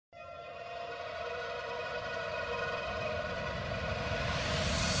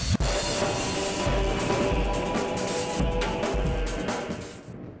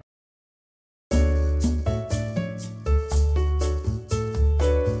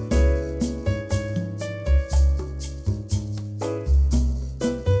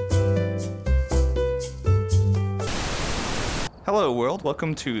Hello world,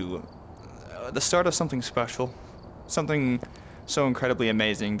 welcome to the start of something special. Something so incredibly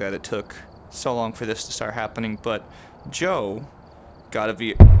amazing that it took so long for this to start happening, but Joe got a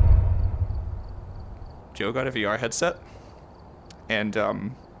VR headset, and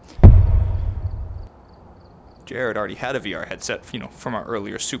Jared already had a VR headset, you know, from our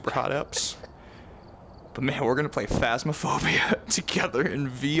earlier Super Hot eps. But man, we're gonna play Phasmophobia together in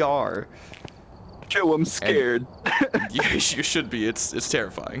VR. Joe, I'm scared. Yeah, you should be. It's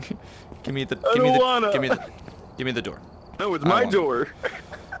terrifying. Give me the door. No, it's my door.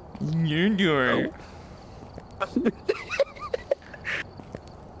 Your door. Oh.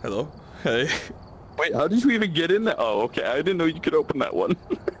 Hello? Hey. Wait, how did you even get in there? Oh, okay. I didn't know you could open that one.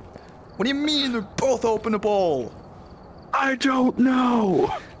 What do you mean? They're both openable. I don't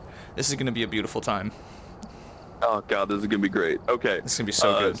know. This is gonna be a beautiful time. Oh god, this is gonna be great. Okay. This is gonna be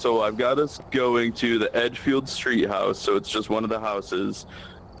so good. So I've got us going to the Edgefield Street House, so it's just one of the houses.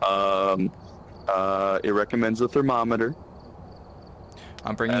 It recommends a thermometer.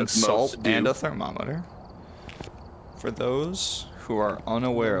 I'm bringing salt and a thermometer. For those who are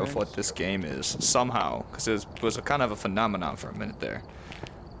unaware of what this game is, somehow, because it was a kind of a phenomenon for a minute there.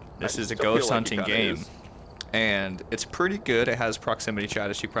 This is a ghost hunting game, and it's pretty good. It has proximity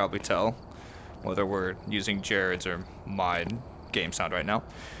chat, as you probably tell, whether we're using Jared's or my game sound right now.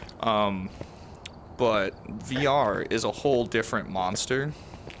 But VR is a whole different monster,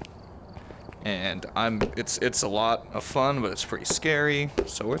 and it's a lot of fun, but it's pretty scary.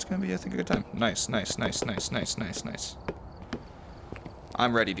 So it's gonna be, I think, a good time. Nice.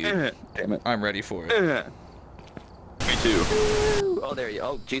 I'm ready, dude. Damn it. I'm ready for it. Me too. Oh, there you.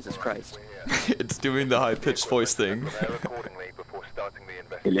 Oh, Jesus Christ. It's doing the high-pitched voice thing.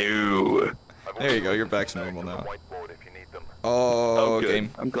 Hello. There you go. You're back to normal now. Oh, good.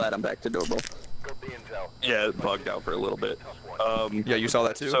 game. I'm glad I'm back to normal. Yeah, it bugged out for a little bit. Yeah, you saw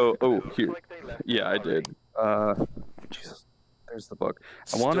that too. So, here. Yeah, I did. Jesus. There's the bug.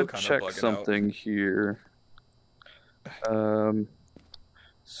 I want to check something here.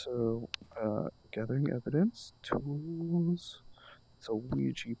 Gathering evidence, tools, it's a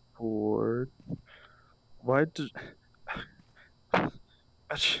Ouija board. Why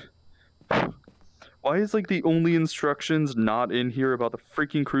is like the only instructions not in here about the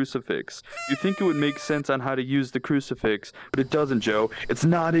freaking crucifix? You think it would make sense on how to use the crucifix, but it doesn't, Joe. It's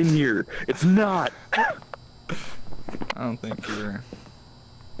not in here. It's not. I don't think you're...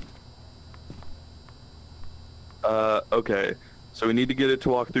 Okay. So we need to get it to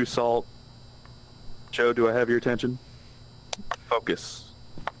walk through salt. Joe, do I have your attention? Focus.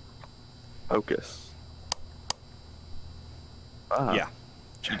 Focus. Ah. Yeah,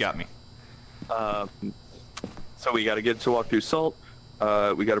 you got me. So we got to get it to walk through salt.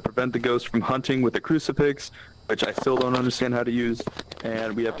 We got to prevent the ghost from hunting with a crucifix, which I still don't understand how to use.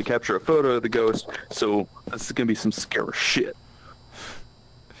 And we have to capture a photo of the ghost. So this is gonna be some scary shit.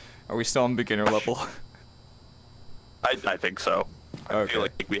 Are we still on beginner level? I think so. Okay. I feel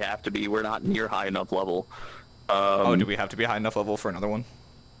like we have to be. We're not near high enough level. Oh, do we have to be high enough level for another one?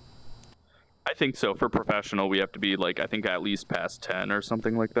 I think so. For professional, we have to be like, I think at least past 10 or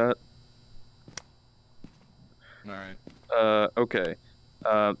something like that. All right. Okay.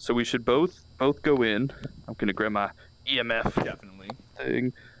 So we should both go in. I'm gonna grab my EMF Definitely.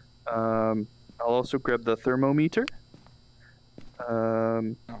 thing. I'll also grab the thermometer.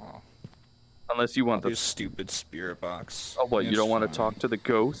 Oh, Unless you want this stupid spirit box. Oh, what? You don't want to fine. talk to the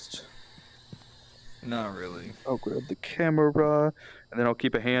ghost? Not really. I'll grab the camera, and then I'll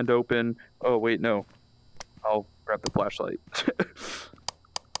keep a hand open. Oh, wait, no. I'll grab the flashlight.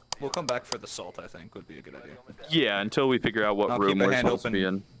 We'll come back for the salt, I think, would be a good idea. Yeah, until we figure out what I'll room keep a we're hand supposed to be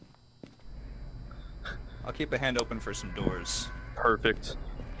open. in. I'll keep a hand open for some doors. Perfect.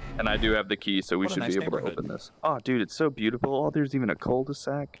 And I do have the key, so we What a should nice be able to neighborhood. open this. Oh, dude, it's so beautiful. Oh, there's even a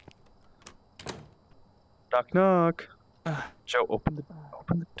cul-de-sac. Knock, knock. Joe, open the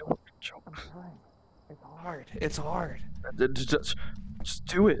door. Joe. It's hard. It's hard. Just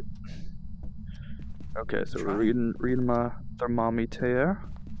do it. Okay, so we're reading my thermometer.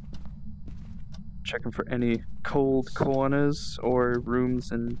 Checking for any cold corners or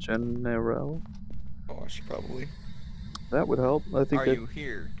rooms in general. Oh, I should probably. That would help. I think Are that you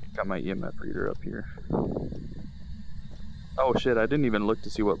here? got my EMF reader up here. Oh shit, I didn't even look to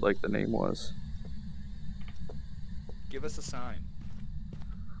see what like the name was. Give us a sign.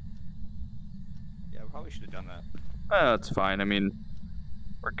 Yeah, we probably should have done that. That's fine. I mean,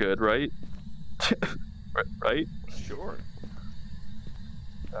 we're good, right? Right? Sure.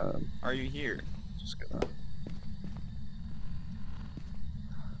 Are you here? Just gonna.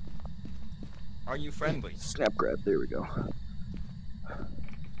 Are you friendly? Snap grab. There we go.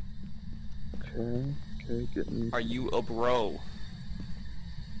 Okay, getting... Are you a bro?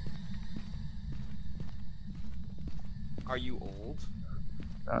 Are you old?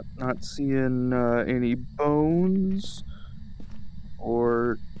 Not seeing any bones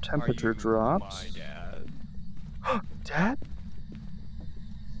or temperature drops. My dad. Dad?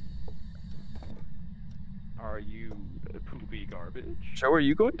 Are you poopy garbage? Joe, are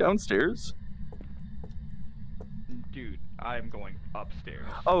you going downstairs? Dude, I'm going upstairs.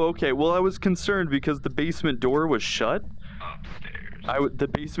 Oh, okay. Well, I was concerned because the basement door was shut. Upstairs. The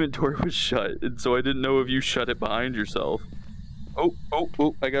basement door was shut, and so I didn't know if you shut it behind yourself. Oh,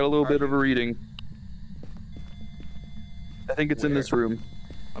 I got a little bit of a reading. I think it's in this room.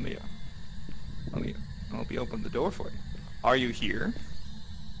 Let me open the door for you. Are you here?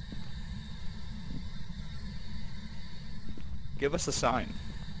 Give us a sign.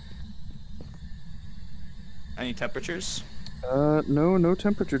 Any temperatures? No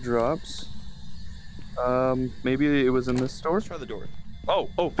temperature drops. Maybe it was in this store? Let's try the door.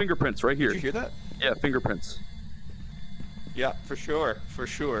 Oh, fingerprints right here. Did you hear that? Yeah, fingerprints. Yeah, for sure.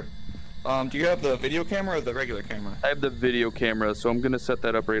 Do you have the video camera or the regular camera? I have the video camera, so I'm gonna set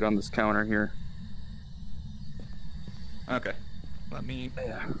that up right on this counter here. Okay. Let me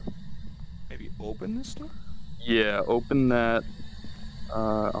maybe open this door? Yeah, open that.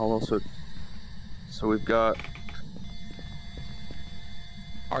 I'll also... So we've got...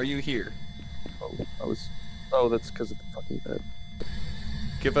 Are you here? Oh, that's because of the fucking bed.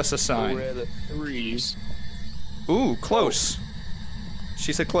 Give us a sign. Where are the threes? Ooh, close.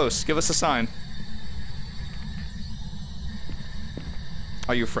 She said close. Give us a sign.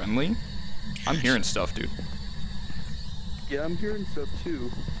 Are you friendly? I'm hearing stuff, dude. Yeah, I'm hearing stuff too.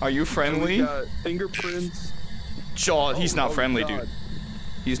 Are you friendly? So we got fingerprints. Jaw, he's not friendly, God. dude.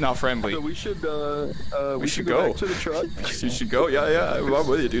 He's not friendly. So we should We should go go. back to the truck. You should go. Yeah, I'm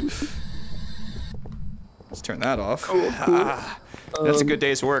with you, dude. Let's turn that off. Cool. That's a good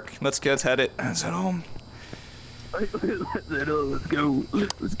day's work. Let's head it. Let's head home. Let's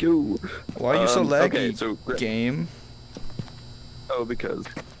go. Why are you so laggy, okay, so game? Oh, because.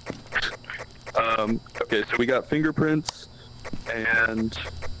 Okay, so we got fingerprints and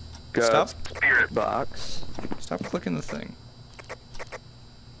got spirit box. Stop clicking the thing.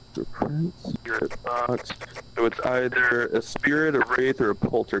 Fingerprints, spirit box. So it's either a spirit, a wraith, or a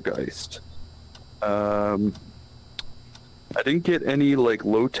poltergeist. I didn't get any like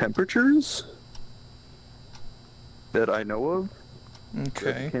low temperatures that I know of.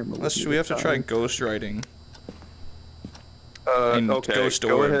 Okay. We have to try ghost writing. Okay. Ghost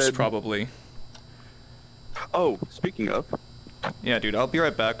orbs, probably. Oh, speaking of. Yeah, dude, I'll be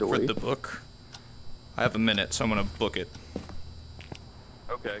right back for the book. I have a minute, so I'm gonna book it.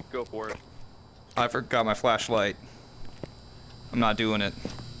 Okay, go for it. I forgot my flashlight. I'm not doing it.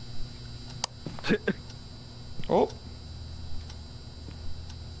 Oh.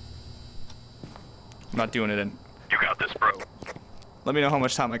 I'm not doing it in. You got this, bro. Let me know how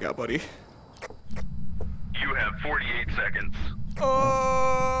much time I got, buddy. You have 48 seconds. Oh!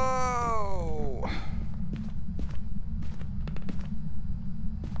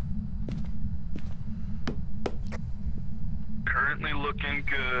 Currently looking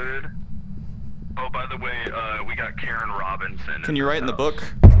good. Oh, by the way, we got Karen Robinson. Can you write in the book?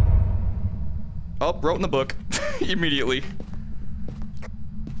 Oh, wrote in the book. Immediately.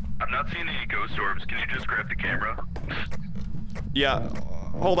 I'm not seeing any ghost orbs. Can you just grab the camera? Yeah.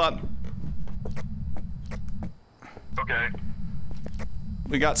 Hold on. Okay.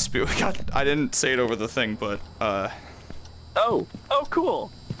 We got I didn't say it over the thing, but Oh,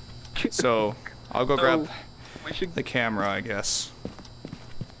 cool. so I'll go grab We should. the camera, I guess.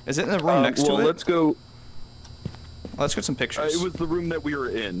 Is it in the room next to it? Let's go. Let's get some pictures. It was the room that we were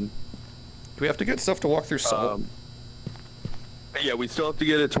in. Do we have to get stuff to walk through salt? Yeah, we still have to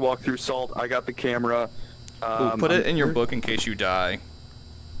get it to walk through salt. I got the camera. Ooh, put it in your book in case you die.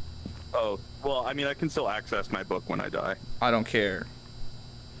 Oh, well, I mean, I can still access my book when I die. I don't care.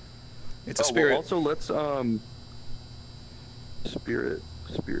 It's a spirit. Well, also, let's spirit.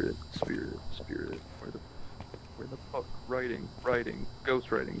 Where the fuck? Writing.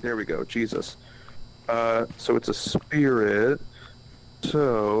 Ghost writing. There we go. Jesus. So it's a spirit.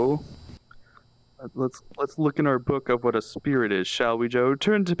 So let's look in our book of what a spirit is, shall we, Joe?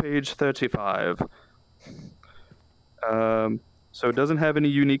 Turn to page 35. So it doesn't have any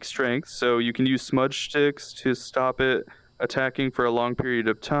unique strengths, so you can use smudge sticks to stop it attacking for a long period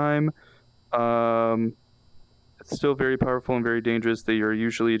of time. It's still very powerful and very dangerous. They are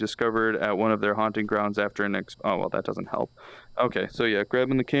usually discovered at one of their haunting grounds after an oh, well, that doesn't help. Okay, so yeah,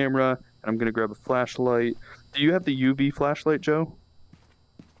 grabbing the camera, and I'm going to grab a flashlight. Do you have the UV flashlight, Joe?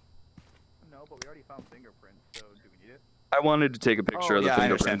 Nope. I wanted to take a picture of the yeah, I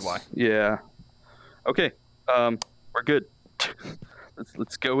fingerprints. understand Yeah. Okay. We're good.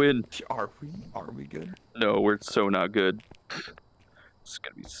 let's go in. Are we good? No, we're so not good. It's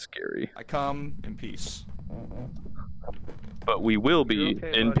gonna be scary. I come in peace. But we will be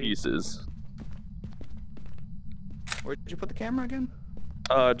okay, in buddy. pieces. Where did you put the camera again?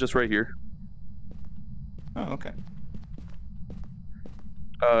 Just right here. Oh, okay.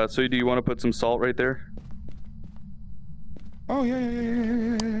 So do you want to put some salt right there? Oh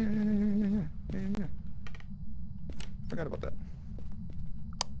yeah. Forgot about that.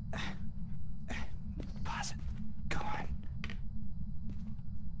 Pause it. Come on.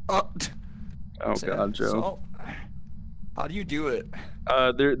 Oh. Oh God, Joe. Salt. How do you do it?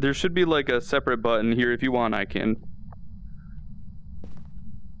 There should be like a separate button here. If you want, I can.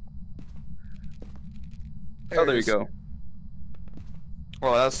 Oh, there you go.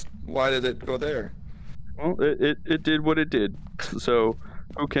 Well, that's why did it go there? Well, it did what it did. So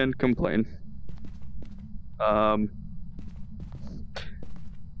who can complain?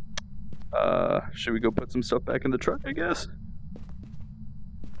 Should we go put some stuff back in the truck, I guess?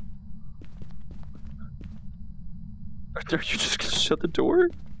 Are you just gonna shut the door?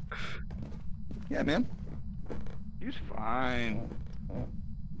 Yeah, man. He's fine.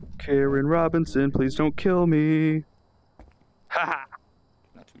 Karen Robinson, please don't kill me. Haha.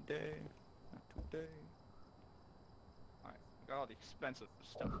 Not today. Not today. Alright, got all the expensive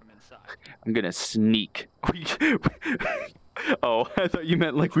stuff from inside. I'm gonna sneak. Oh, I thought you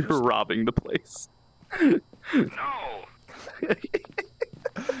meant like we were robbing the place. No.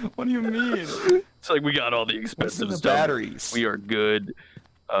 What do you mean? It's like we got all the What's expensive in the stuff. batteries? We are good.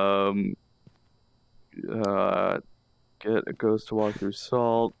 Get a ghost to walk through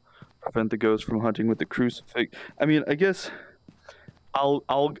salt. Prevent the ghost from hunting with the crucifix. I mean, I guess I'll be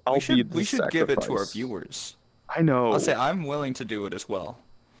the we should give it to our sacrifice. viewers. I know. I'll say I'm willing to do it as well.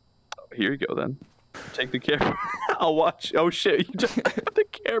 Here you go then. Take the camera. I'll watch. Oh shit! You just put the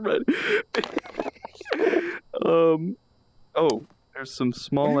camera. Oh, there's some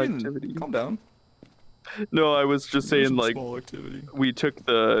small What do you mean? activity. Calm down. No, I was just There's saying some like small activity. we took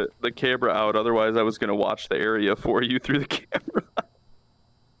the camera out. Otherwise, I was gonna watch the area for you through the camera.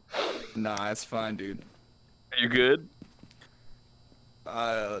 Nah, it's fine, dude. Are you good?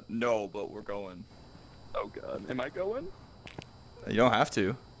 No, but we're going. Oh god, am I going? You don't have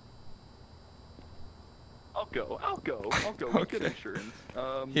to. I'll go. We get Okay. insurance.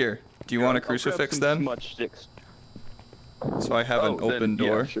 Here, do you want a crucifix then? Smudge sticks. So I have an Oh, then, open yeah,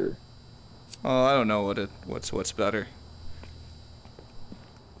 door. sure. Oh, I don't know what's better.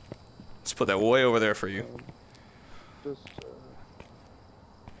 Let's put that way over there for you. Just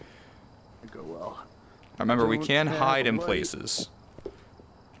go well. Remember, we Don't can have hide a in light. places.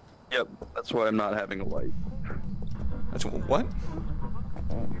 Yep, that's why I'm not having a light. That's what?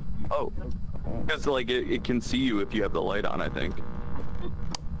 Oh, because like it can see you if you have the light on. I think.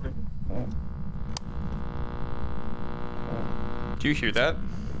 Do you hear that?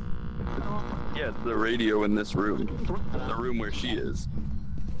 Yeah, it's the radio in this room. The room where she is.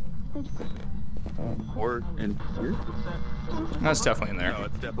 Or in here? That's definitely in there. No,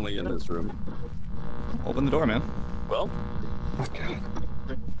 it's definitely in this room. Open the door, man. Well.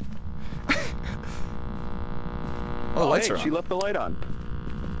 Oh, the lights hey, are on. she left the light on.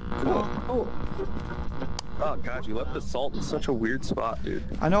 Cool. Oh god, you left the salt in such a weird spot, dude.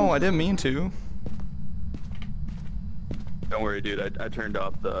 I know, I didn't mean to. Don't worry, dude. I turned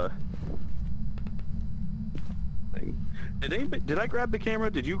off the thing. Did I grab the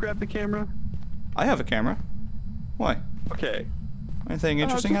camera? Did you grab the camera? I have a camera. Why? Okay. Anything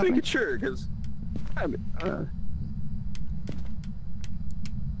interesting just happening? making sure, because I mean,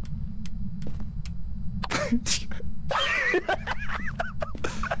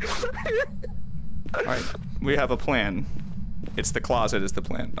 Alright, we have a plan. It's the closet is the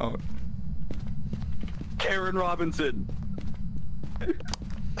plan. Oh. Karen Robinson.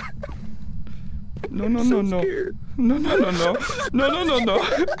 No, no, I'm no, so no. scared. No, no, no, no. No, no, no, no.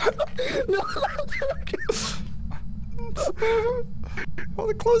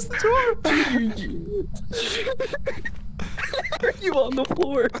 Well, close the door. Are you on the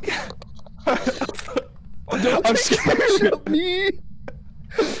floor? I'm scared. of me.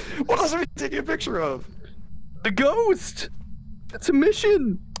 What else are we taking a picture of? The ghost. It's a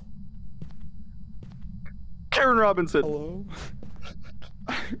mission. Karen Robinson. Hello?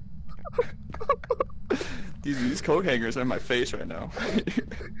 These coat hangers are in my face right now.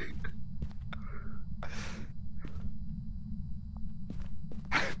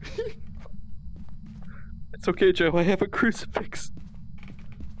 It's okay, Joe. I have a crucifix.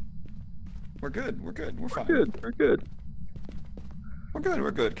 We're good. We're good. We're fine. Good. We're good. We're good.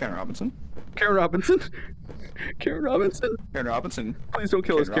 We're good. Karen Robinson. Karen Robinson. Karen Robinson. Karen Robinson. Please don't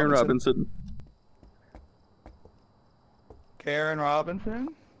kill us, Karen Robinson. Karen Robinson.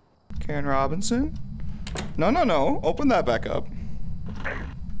 Karen Robinson. No, no, no. Open that back up.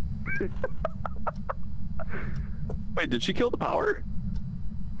 Wait, did she kill the power?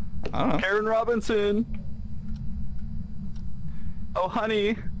 I don't know. Karen Robinson. Oh,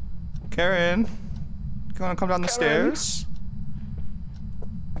 honey. Karen. You wanna come down the stairs?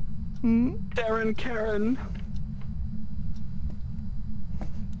 Hmm? Karen.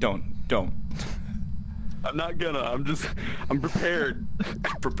 Don't. I'm not gonna. I'm prepared.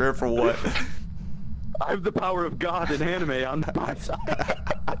 Prepare for what? I have the power of God and anime on my side.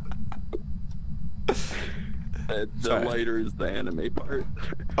 The lighter is the anime part.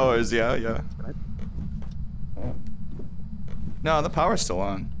 Oh, yeah. No, the power's still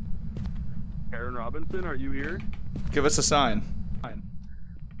on. Karen Robinson, are you here? Give us a sign.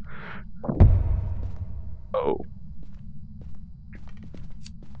 Oh.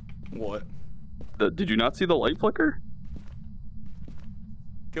 What? Did you not see the light flicker?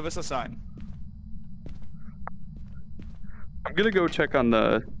 Give us a sign. I'm gonna go check on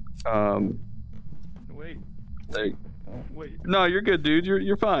the Wait. Wait. No, you're good, dude.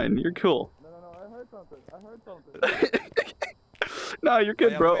 You're fine. You're cool. No, I heard something. No, you're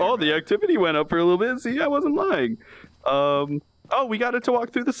good, bro. Oh, the activity went up for a little bit. See, I wasn't lying. Oh, we got it to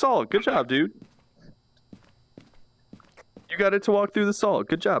walk through the salt. Good job, dude. You got it to walk through the salt.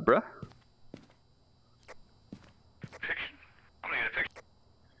 Good job, bruh.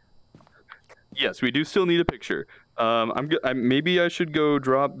 Yes, we do still need a picture. Maybe I should go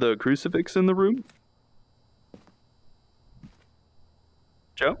drop the crucifix in the room.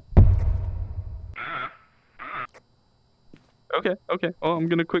 Joe? Okay. Oh, I'm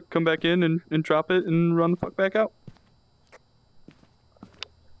gonna quick come back in and drop it and run the fuck back out.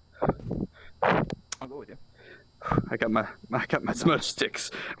 I'll go with you. I got my smudge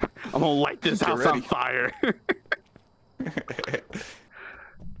sticks. I'm gonna light this house on fire.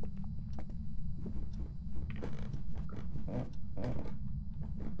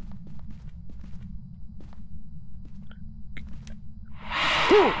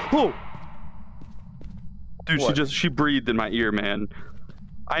 Oh! Dude, What? she breathed in my ear, man.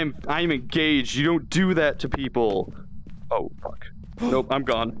 I am engaged. You don't do that to people. Oh fuck. Nope, I'm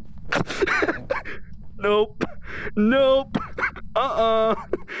gone. Nope.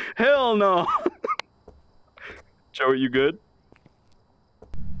 Hell no. Joe, are you good?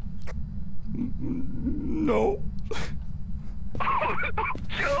 No.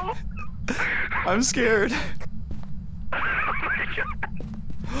 Joe? I'm scared. Oh my god.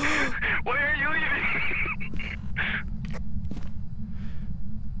 Why are you leaving?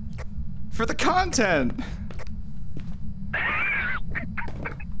 For the content.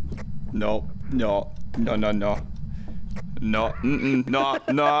 No. No, Nah,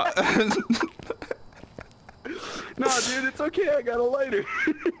 dude, it's okay. I got a lighter.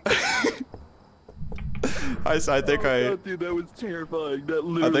 I think Oh, dude, that was terrifying. That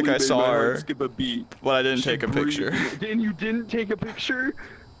literally I made saw my heart her, skip a beat. but I didn't She take a picture. breathed. And you didn't take a picture?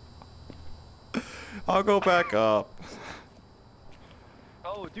 I'll go back up.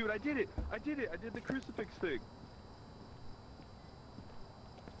 Oh, dude, I did it. I did the crucifix thing.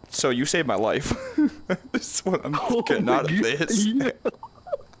 So you saved my life. This is what I'm getting out of this. Yeah.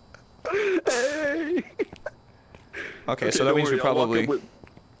 Hey. Okay, so that means we probably with...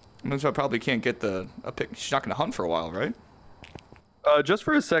 can't get a pic. She's not gonna hunt for a while, right? Just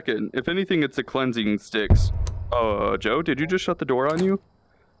for a second. If anything, it's the cleansing sticks. Joe, did you just shut the door on you?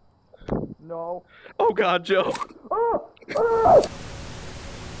 No. Oh God, Joe.